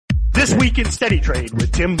This Week in Steady Trade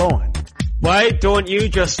with Tim Bowen. Why don't you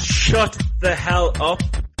just shut the hell up?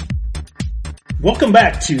 Welcome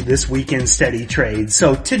back to This Week in Steady Trade.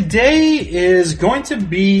 So today is going to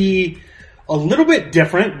be a little bit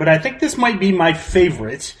different, but I think this might be my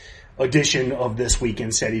favorite edition of This Week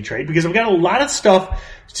in Steady Trade because I've got a lot of stuff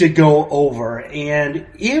to go over. And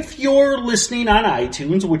if you're listening on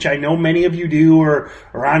iTunes, which I know many of you do, or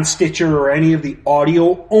on Stitcher or any of the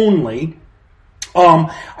audio only,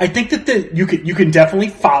 I think that you can definitely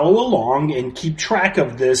follow along and keep track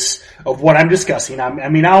of this, of what I'm discussing.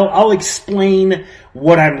 I'll explain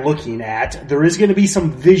what I'm looking at. There is going to be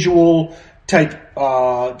some visual type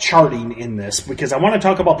charting in this because I want to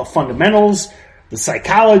talk about the fundamentals, the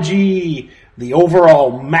psychology, the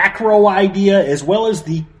overall macro idea, as well as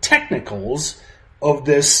the technicals of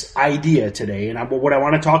this idea today. And what I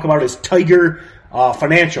want to talk about is Tiger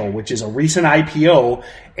Financial, which is a recent IPO,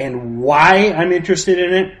 and why I'm interested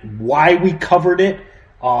in it, why we covered it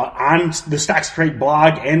on the Stocks to Trade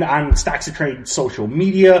blog and on Stocks to Trade social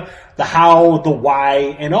media, the how, the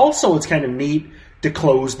why, and also it's kind of neat to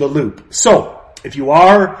close the loop. So if you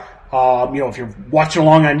are, if you're watching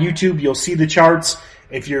along on YouTube, you'll see the charts.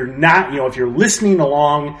 If you're not, if you're listening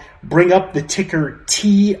along, bring up the ticker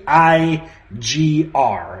TIGR.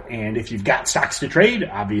 And if you've got Stocks to Trade,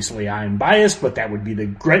 obviously I'm biased, but that would be the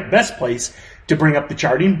best place to bring up the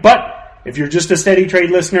charting. But if you're just a Steady Trade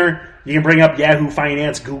listener, you can bring up Yahoo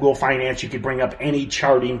Finance, Google Finance. You can bring up any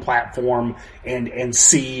charting platform and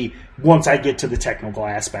see once I get to the technical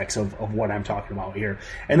aspects of what I'm talking about here.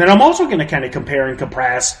 And then I'm also going to kind of compare and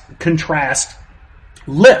contrast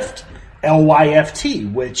Lyft,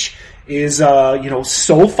 LYFT, which is,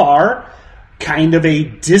 so far kind of a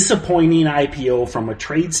disappointing IPO from a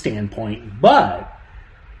trade standpoint, but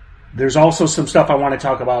there's also some stuff I want to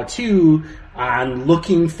talk about too on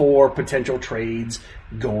looking for potential trades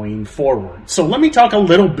going forward. So let me talk a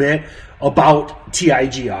little bit about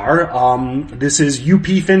TIGR. This is UP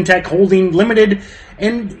Fintech Holding Limited.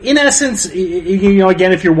 And in essence,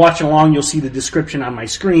 again, if you're watching along, you'll see the description on my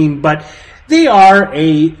screen, but they are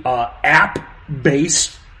a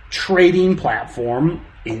app-based trading platform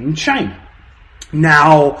in China.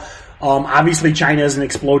 Now, obviously China is an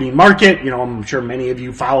exploding market. I'm sure many of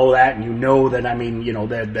you follow that and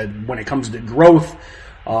that when it comes to growth,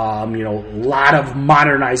 a lot of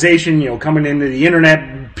modernization, coming into the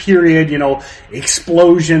internet period,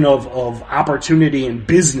 explosion of opportunity and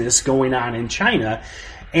business going on in China.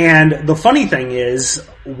 And the funny thing is,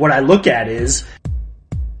 what I look at is,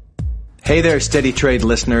 hey there, Steady Trade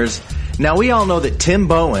listeners. Now we all know that Tim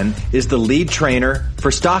Bowen is the lead trainer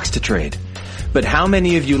for Stocks to Trade. But how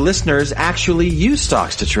many of you listeners actually use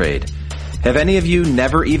Stocks to Trade? Have any of you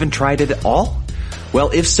never even tried it at all? Well,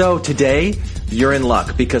 if so, today you're in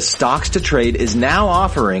luck because Stocks to Trade is now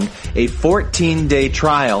offering a 14-day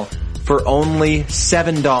trial for only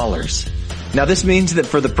 $7. Now this means that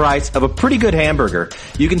for the price of a pretty good hamburger,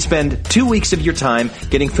 you can spend 2 weeks of your time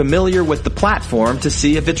getting familiar with the platform to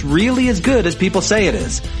see if it's really as good as people say it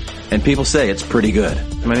is. And people say it's pretty good.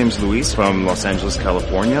 My name is Luis from Los Angeles,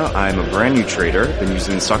 California. I'm a brand new trader. Been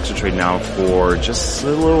using Stocks to Trade now for just a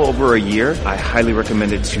little over a year. I highly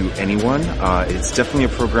recommend it to anyone. It's definitely a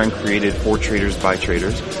program created for traders by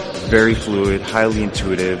traders. Very fluid, highly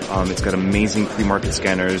intuitive. It's got amazing pre-market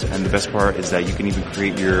scanners, and the best part is that you can even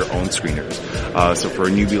create your own screeners. So for a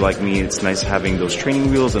newbie like me, it's nice having those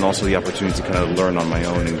training wheels and also the opportunity to kind of learn on my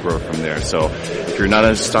own and grow from there. So if you're not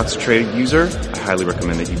a Stocks to Trade user, I highly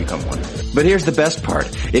recommend that you become one. But here's the best part.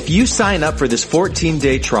 If you sign up for this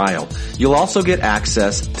 14-day trial, you'll also get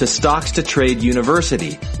access to Stocks to Trade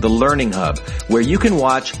University, the learning hub, where you can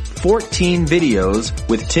watch 14 videos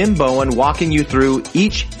with Tim Bowen walking you through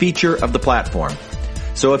each feature of the platform.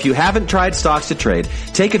 So if you haven't tried Stocks to Trade,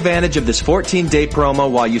 take advantage of this 14-day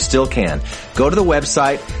promo while you still can. Go to the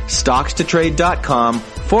website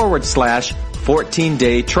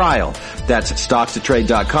stockstotrade.com/14-day trial. That's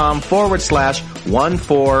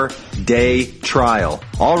stockstotrade.com/14-day trial.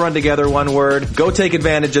 All run together, one word. Go take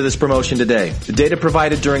advantage of this promotion today. The data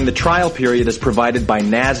provided during the trial period is provided by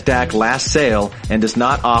NASDAQ last sale and does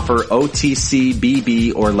not offer OTC,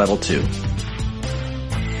 BB, or Level 2.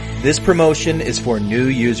 This promotion is for new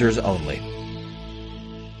users only.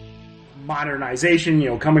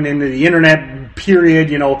 Modernization, coming into the internet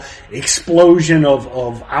period, explosion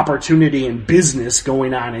of opportunity and business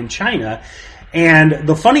going on in China. And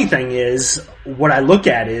the funny thing is, what I look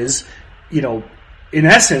at is, in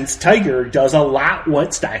essence, Tiger does a lot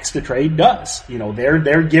what Stocks to Trade does.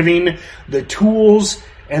 They're giving the tools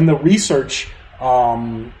and the research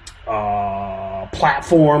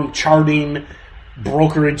platform, charting,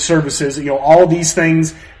 brokerage services, all these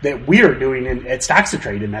things that we are doing at Stocks to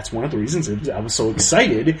Trade, and that's one of the reasons I was so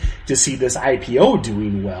excited to see this IPO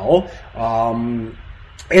doing well.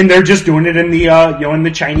 And they're just doing it in the in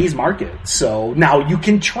the Chinese market. So now you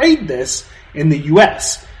can trade this in the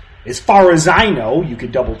U.S. As far as I know, you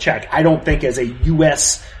could double check. I don't think as a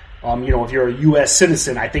U.S. If you're a U.S.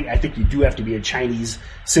 citizen, I think you do have to be a Chinese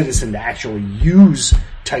citizen to actually use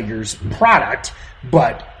Tiger's product,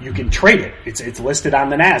 but you can trade it. It's listed on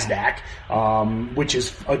the NASDAQ, which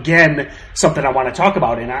is, again, something I want to talk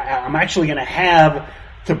about. And I'm actually going to have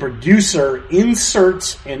the producer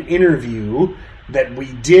insert an interview that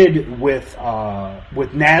we did with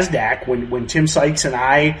NASDAQ when Tim Sykes and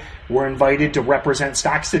I were invited to represent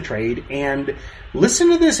Stocks to Trade. And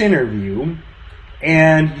listen to this interview,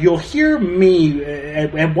 and you'll hear me,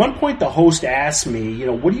 at one point the host asked me,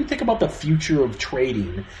 what do you think about the future of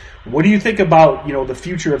trading? What do you think about, the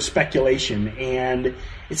future of speculation? And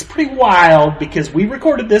it's pretty wild because we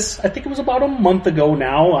recorded this, I think it was about a month ago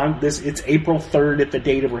now. It's April 3rd at the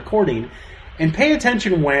date of recording. And pay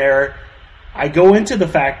attention where I go into the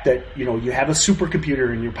fact that, you have a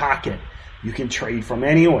supercomputer in your pocket. You can trade from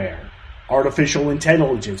anywhere. Artificial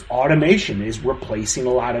intelligence, automation is replacing a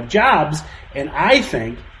lot of jobs, and I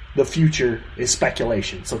think the future is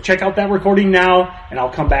speculation. So check out that recording now, and I'll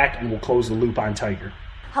come back and we'll close the loop on Tiger.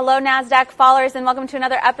 Hello, NASDAQ followers, and welcome to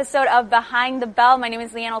another episode of Behind the Bell. My name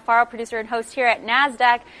is Leanne Alfaro, producer and host here at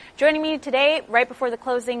NASDAQ. Joining me today, right before the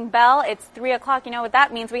closing bell, it's 3 o'clock. You know what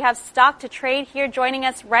that means. We have Stock to Trade here. Joining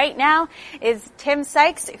us right now is Tim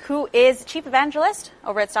Sykes, who is Chief Evangelist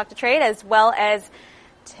over at Stock to Trade, as well as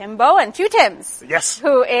Tim Bowen, two Tims. Yes.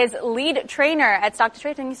 Who is lead trainer at Stock to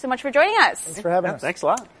Trade. Thank you so much for joining us. Thanks for having us. Thanks a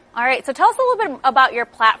lot. All right, so tell us a little bit about your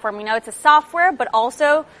platform. It's a software, but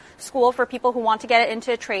also school for people who want to get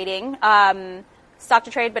into trading. Stock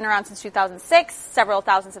to Trade been around since 2006, several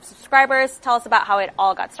thousands of subscribers. Tell us about how it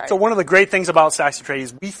all got started. So one of the great things about Stocks to Trade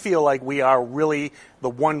is we feel like we are really the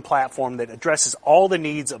one platform that addresses all the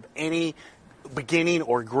needs of any beginning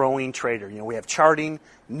or growing trader. We have charting,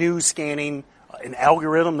 news scanning, an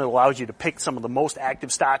algorithm that allows you to pick some of the most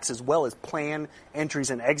active stocks as well as plan entries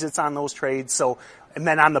and exits on those trades. And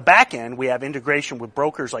then on the back end, we have integration with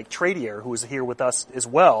brokers like Tradier, who is here with us as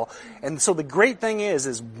well. And so the great thing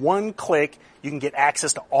is one click, you can get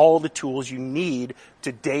access to all the tools you need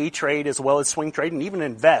to day trade as well as swing trade and even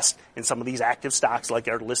invest in some of these active stocks like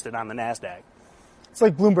are listed on the NASDAQ. It's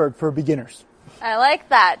like Bloomberg for beginners. I like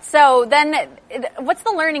that. So then what's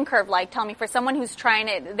the learning curve like? Tell me, for someone who's trying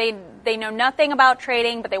to, they know nothing about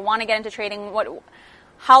trading, but they want to get into trading,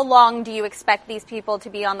 how long do you expect these people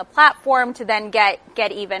to be on the platform to then get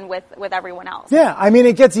even with everyone else? Yeah,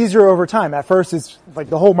 it gets easier over time. At first, it's like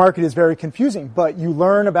the whole market is very confusing, but you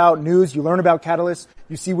learn about news, you learn about catalysts,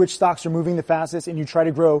 you see which stocks are moving the fastest, and you try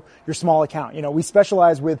to grow your small account. We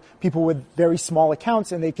specialize with people with very small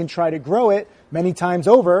accounts, and they can try to grow it many times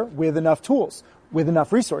over with enough tools, with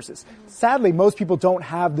enough resources. Sadly, most people don't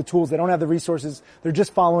have the tools. They don't have the resources. They're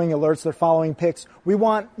just following alerts. They're following picks. We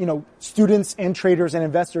want, students and traders and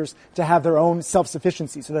investors to have their own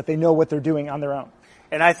self-sufficiency so that they know what they're doing on their own.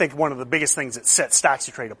 And I think one of the biggest things that sets Stocks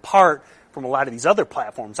to Trade apart from a lot of these other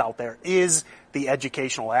platforms out there is the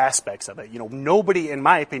educational aspects of it. Nobody, in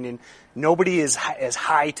my opinion, nobody is as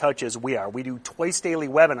high touch as we are. We do twice daily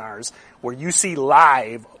webinars where you see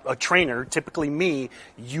live a trainer, typically me,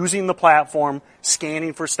 using the platform,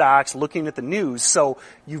 scanning for stocks, looking at the news. So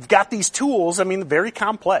you've got these tools, very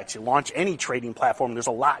complex. You launch any trading platform, there's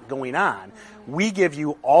a lot going on. We give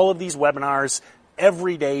you all of these webinars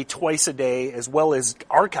every day, twice a day, as well as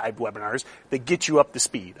archived webinars that get you up to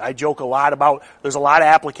speed. I joke a lot about there's a lot of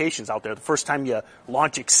applications out there. The first time you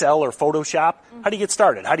launch Excel or Photoshop, how do you get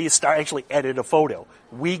started? How do you actually edit a photo?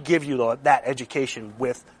 We give you that education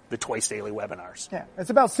with the twice daily webinars. Yeah,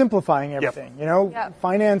 it's about simplifying everything. Yep.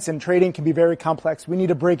 Finance and trading can be very complex. We need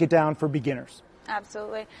to break it down for beginners.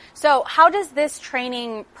 Absolutely. So how does this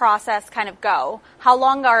training process kind of go? How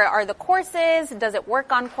long are the courses? Does it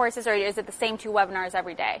work on courses, or is it the same 2 webinars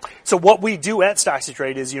every day? So what we do at Stocks to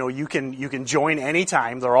Trade is, you can join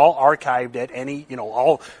anytime. They're all archived at any,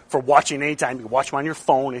 all for watching anytime. You can watch them on your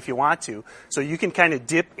phone if you want to. So you can kind of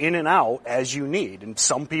dip in and out as you need. And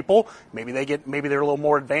some people, maybe they're a little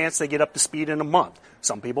more advanced. They get up to speed in a month.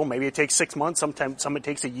 Some people, maybe it takes 6 months. Sometimes some it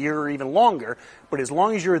takes a year or even longer. But as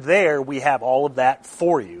long as you're there, we have all of that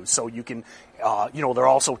for you. So you can, they're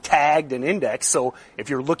also tagged and indexed. So if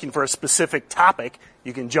you're looking for a specific topic,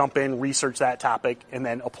 you can jump in, research that topic, and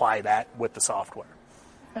then apply that with the software.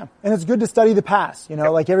 Yeah. And it's good to study the past.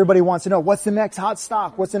 Like everybody wants to know what's the next hot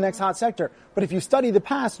stock, what's the next hot sector. But if you study the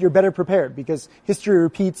past, you're better prepared because history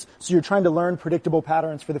repeats. So you're trying to learn predictable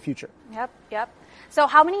patterns for the future. Yep. So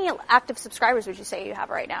how many active subscribers would you say you have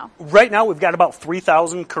right now? Right now, we've got about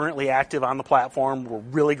 3,000 currently active on the platform. We're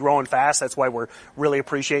really growing fast. That's why we're really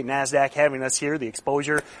appreciate NASDAQ having us here, the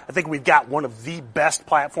exposure. I think we've got one of the best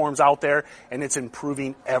platforms out there, and it's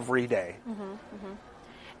improving every day.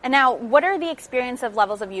 And now, what are the experience of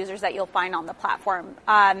levels of users that you'll find on the platform?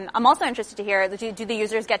 I'm also interested to hear, do the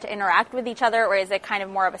users get to interact with each other, or is it kind of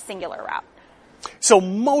more of a singular route? So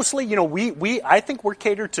mostly, I think we're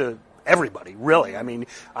catered to everybody, really. I mean,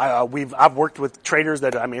 I've worked with traders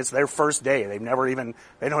that, it's their first day.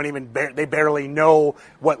 They barely know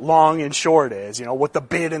what long and short is, what the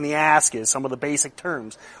bid and the ask is, some of the basic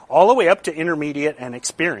terms, all the way up to intermediate and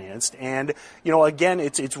experienced. And, again,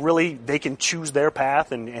 it's really, they can choose their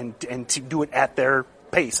path and to do it at their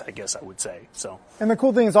pace, I guess I would say. So. And the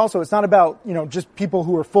cool thing is also, it's not about, just people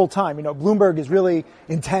who are full-time. Bloomberg is really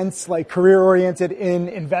intense, like career-oriented in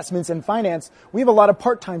investments and finance. We have a lot of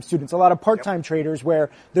part-time students, a lot of part-time traders where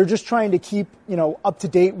they're just trying to keep, up to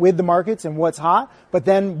date with the markets and what's hot. But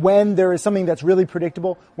then when there is something that's really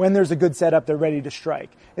predictable, when there's a good setup, they're ready to strike.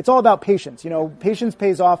 It's all about patience. Patience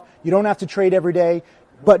pays off. You don't have to trade every day,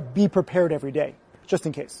 but be prepared every day, just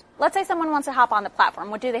in case. Let's say someone wants to hop on the platform.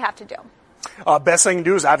 What do they have to do? Best thing to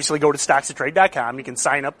do is obviously go to stockstotrade.com. You can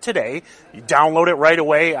sign up today. You download it right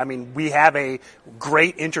away. We have a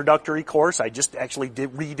great introductory course. I just actually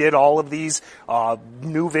redid all of these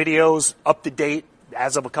new videos up to date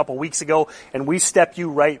as of a couple weeks ago, and we step you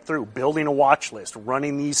right through building a watch list,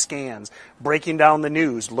 running these scans, breaking down the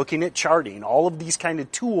news, looking at charting, all of these kind of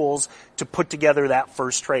tools to put together that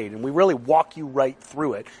first trade. And we really walk you right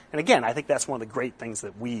through it. And again, I think that's one of the great things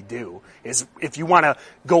that we do is if you want to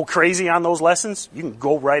go crazy on those lessons, you can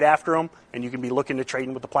go right after them, and you can be looking to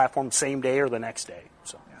trading with the platform same day or the next day.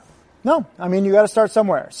 So. No, you got to start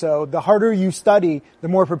somewhere. So the harder you study, the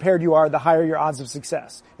more prepared you are, the higher your odds of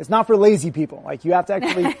success. It's not for lazy people. Like you have to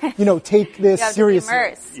actually, take this seriously.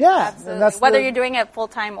 Yeah, and that's whether you're doing it full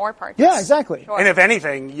time or part time. Yeah, exactly. Sure. And if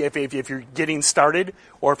anything, if you're getting started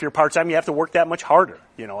or if you're part time, you have to work that much harder.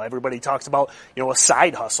 Everybody talks about a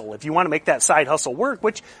side hustle. If you want to make that side hustle work,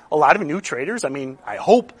 which a lot of new traders, I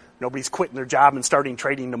hope nobody's quitting their job and starting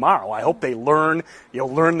trading tomorrow. I hope they learn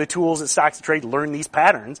the tools at Stocks to Trade, learn these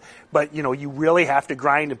patterns. But, you really have to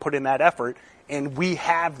grind and put in that effort. And we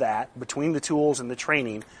have that between the tools and the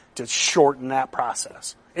training to shorten that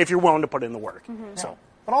process if you're willing to put in the work. Mm-hmm. So.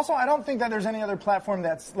 But also, I don't think that there's any other platform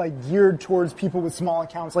that's geared towards people with small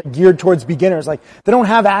accounts, geared towards beginners. They don't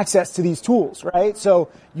have access to these tools, right? So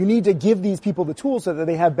you need to give these people the tools so that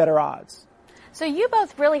they have better odds. So you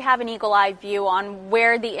both really have an eagle-eye view on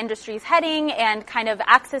where the industry is heading and kind of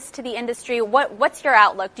access to the industry. What's your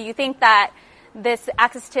outlook? Do you think that this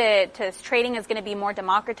access to trading is going to be more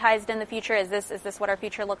democratized in the future? Is this what our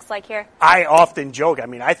future looks like here? I often joke.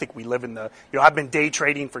 I think we live in I've been day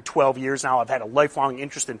trading for 12 years now. I've had a lifelong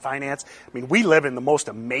interest in finance. We live in the most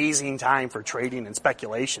amazing time for trading and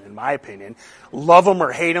speculation, in my opinion. Love them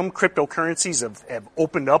or hate them, cryptocurrencies have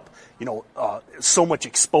opened up, so much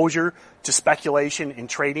exposure to speculation and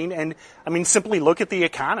trading. And simply look at the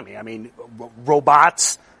economy.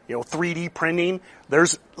 Robots, 3D printing,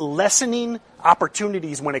 there's lessening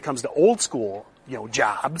opportunities when it comes to old school,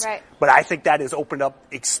 jobs. Right. But I think that has opened up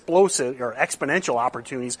explosive or exponential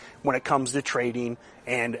opportunities when it comes to trading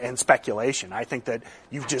and speculation. I think that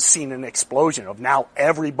you've just seen an explosion of now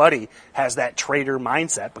everybody has that trader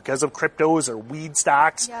mindset because of cryptos or weed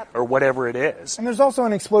stocks or whatever it is. And there's also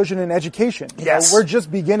an explosion in education. Yes. We're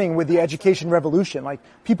just beginning with the education revolution.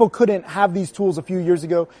 People couldn't have these tools a few years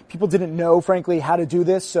ago. People didn't know, frankly, how to do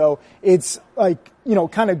this. So it's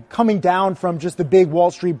kind of coming down from just the big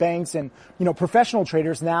Wall Street banks and, professional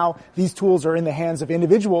traders. Now these tools are in the hands of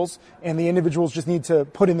individuals, and the individuals just need to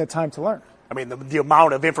put in the time to learn. The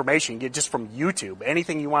amount of information you get just from YouTube,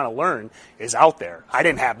 anything you want to learn is out there. I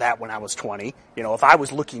didn't have that when I was 20. If I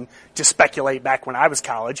was looking to speculate back when I was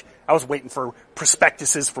college, I was waiting for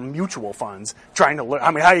prospectuses from mutual funds, trying to learn.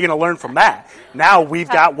 How are you going to learn from that? Now we've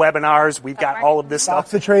got webinars, we've got all of this stuff.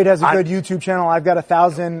 Stocks to Trade has a good YouTube channel. I've got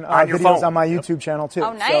 1,000 videos on my YouTube channel too.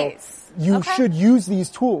 Oh, nice. So you should use these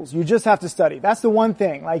tools. You just have to study. That's the one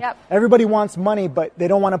thing. Everybody wants money, but they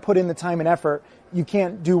don't want to put in the time and effort. You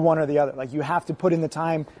can't do one or the other. You have to put in the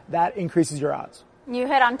time. That increases your odds. You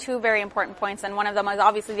hit on two very important points, and one of them is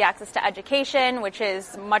obviously the access to education, which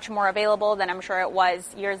is much more available than I'm sure it was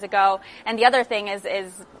years ago. And the other thing is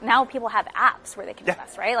now people have apps where they can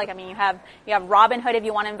invest, right? Like, I mean, you have Robinhood if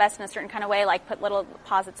you want to invest in a certain kind of way, like put little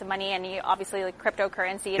deposits of money, and you obviously like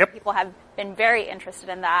cryptocurrency. Yep. People have been very interested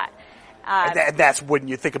in that. And that's when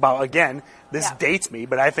you think about, again, this dates me,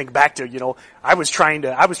 but I think back to, I was trying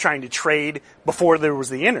to trade before there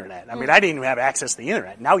was the internet. I mean, I didn't even have access to the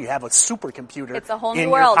internet. Now you have a supercomputer It's a whole in new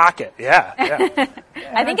your world. pocket. Yeah.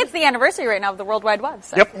 I think it's the anniversary right now of the World Wide Web.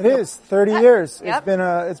 So. Yep. It is 30 years. Yep.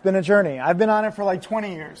 It's been a journey. I've been on it for like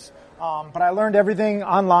 20 years. But I learned everything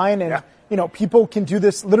online, and people can do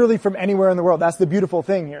this literally from anywhere in the world. That's the beautiful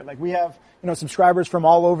thing here. Like, we have subscribers from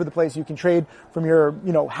all over the place. You can trade from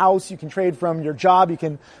your house. You can trade from your job. You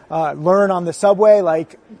can learn on the subway.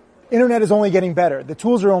 Like, internet is only getting better. The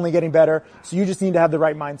tools are only getting better. So you just need to have the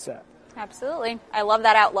right mindset. Absolutely. I love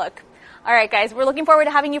that outlook. All right, guys, we're looking forward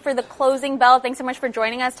to having you for the closing bell. Thanks so much for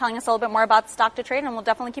joining us, telling us a little bit more about stock to trade, and we'll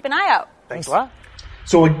definitely keep an eye out. Thanks a lot.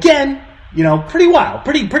 So again, pretty wild,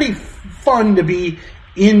 pretty fun to be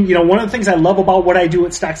in. One of the things I love about what I do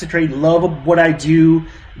at Stocks to Trade, love what I do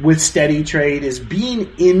with Steady Trade, is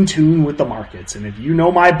being in tune with the markets. And if you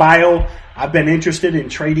know my bio, I've been interested in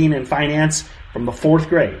trading and finance from the 4th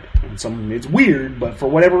grade. And it's weird, but for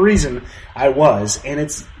whatever reason, I was. And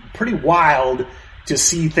it's pretty wild to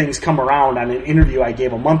see things come around on an interview I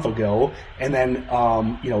gave a month ago, and then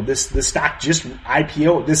this stock just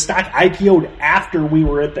IPO'd. This stock IPO'd after we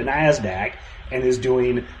were at the NASDAQ and is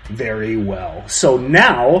doing very well. So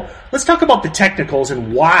now let's talk about the technicals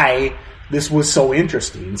and why this was so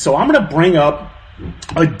interesting. So I'm going to bring up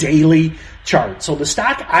a daily chart. So the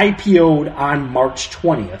stock IPO'd on March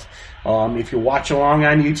 20th. If you watch along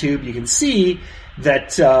on YouTube, you can see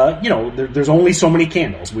that, there's only so many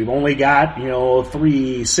candles. We've only got,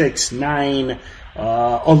 3, 6, 9,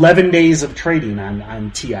 11 days of trading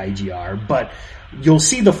on TIGR. But you'll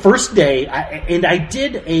see the first day, I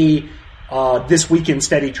did a This Week in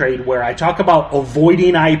Steady Trade where I talk about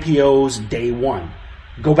avoiding IPOs day one.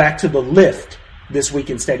 Go back to the Lyft This Week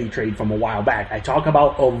in Steady Trade from a while back. I talk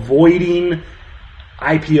about avoiding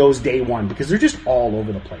IPOs day one because they're just all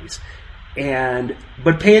over the place.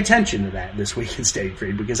 But pay attention to that This Week in Steady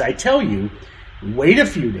Trade, because I tell you, wait a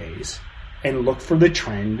few days and look for the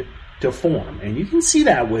trend to form. And you can see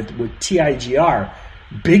that with TIGR.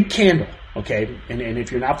 Big candle, okay? And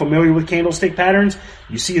if you're not familiar with candlestick patterns,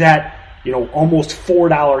 you see that, almost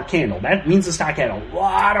 $4 candle. That means the stock had a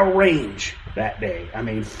lot of range that day. I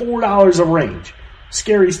mean, $4 of range.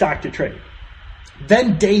 Scary stock to trade.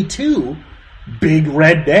 Then day two, big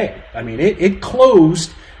red day. I mean, it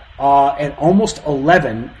closed at almost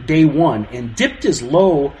 11 day one and dipped as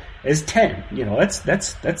low as 10.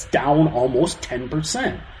 That's down almost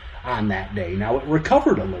 10% on that day. Now it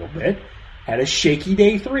recovered a little bit, had a shaky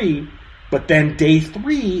day three, but then day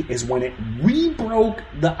three is when it rebroke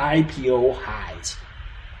the IPO highs.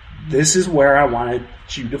 This is where I wanted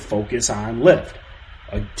you to focus on Lyft.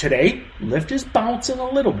 Today, Lyft is bouncing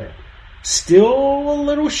a little bit. Still a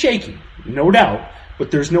little shaky, no doubt,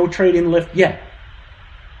 but there's no trade in Lyft yet.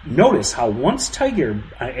 Notice how once Tiger,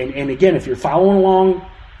 and again, if you're following along,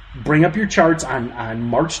 bring up your charts on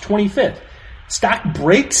March 25th, stock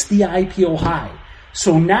breaks the IPO high.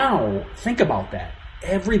 So now, think about that.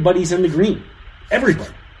 Everybody's in the green. Everybody.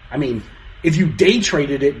 I mean, if you day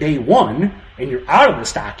traded it day one, and you're out of the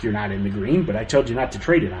stock, you're not in the green, but I told you not to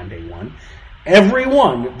trade it on day one.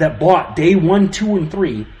 Everyone that bought day 1, 2, and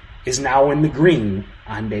 3 is now in the green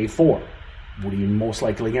on day 4. What are you most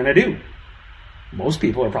likely going to do? Most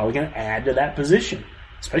people are probably going to add to that position,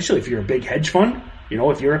 especially if you're a big hedge fund.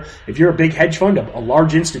 If you're a big hedge fund, a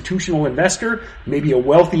large institutional investor, maybe a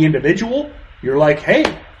wealthy individual, you're like, hey,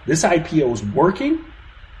 this IPO is working.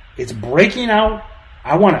 It's breaking out.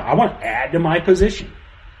 I want to add to my position.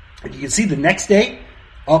 And you can see the next day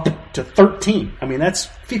up to 13. I mean, that's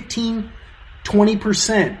 15,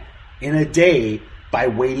 20% in a day by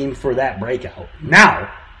waiting for that breakout.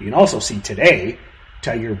 Now, you can also see today,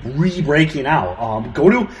 Tiger re-breaking out. Go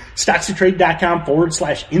to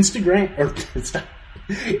stockstotrade.com/Instagram or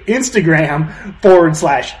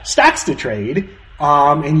Instagram/stocks to trade.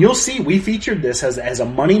 And you'll see we featured this as a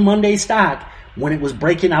Money Monday stock when it was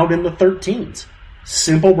breaking out in the 13s.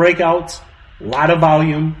 Simple breakouts, a lot of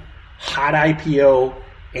volume, hot IPO,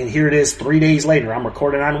 and here it is 3 days later. I'm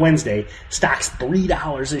recording on Wednesday. Stock's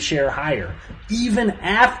 $3 a share higher, even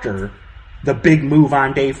after the big move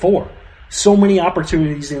on day 4. So many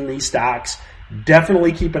opportunities in these stocks.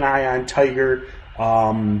 Definitely keep an eye on Tiger.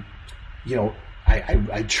 I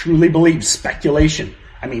truly believe speculation.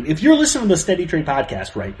 I mean, if you're listening to the Steady Trade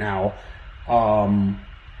podcast right now, I'm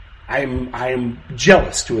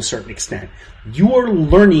jealous to a certain extent. You are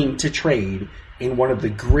learning to trade in one of the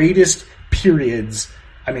greatest periods.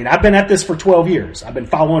 I mean, I've been at this for 12 years. I've been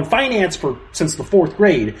following finance since the 4th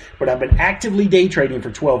grade, but I've been actively day trading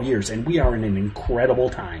for 12 years, and we are in an incredible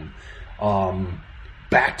time.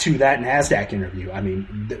 Back to that NASDAQ interview. I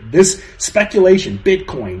mean, this speculation,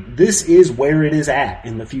 Bitcoin, this is where it is at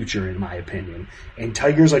in the future, in my opinion. And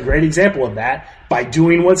Tiger's a great example of that by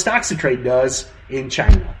doing what Stocks to Trade does in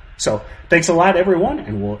China. So thanks a lot, everyone.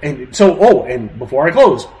 And before I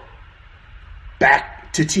close,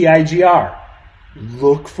 back to TIGR.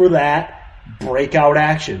 Look for that breakout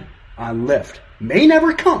action on lift. May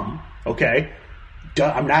never come. Okay.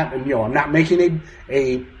 I'm not making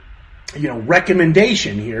a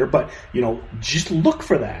recommendation here, but, just look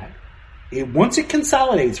for that. Once it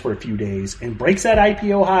consolidates for a few days and breaks that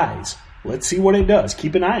IPO highs, let's see what it does.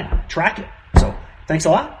 Keep an eye on it. Track it. So thanks a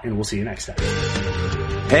lot, and we'll see you next time.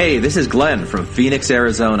 Hey, this is Glenn from Phoenix,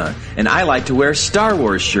 Arizona, and I like to wear Star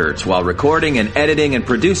Wars shirts while recording and editing and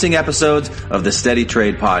producing episodes of the Steady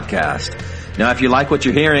Trade podcast. Now, if you like what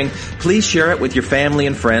you're hearing, please share it with your family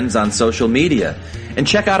and friends on social media. And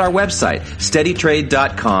check out our website,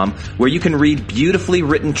 steadytrade.com, where you can read beautifully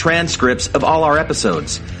written transcripts of all our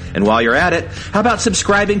episodes. And while you're at it, how about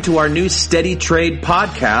subscribing to our new Steady Trade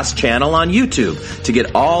podcast channel on YouTube to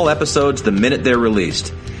get all episodes the minute they're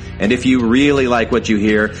released. And if you really like what you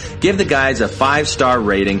hear, give the guys a 5-star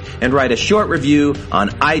rating and write a short review on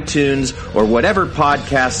iTunes or whatever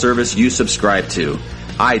podcast service you subscribe to.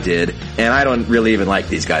 I did, and I don't really even like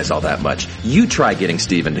these guys all that much. You try getting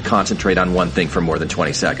Steven to concentrate on one thing for more than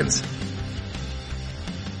 20 seconds.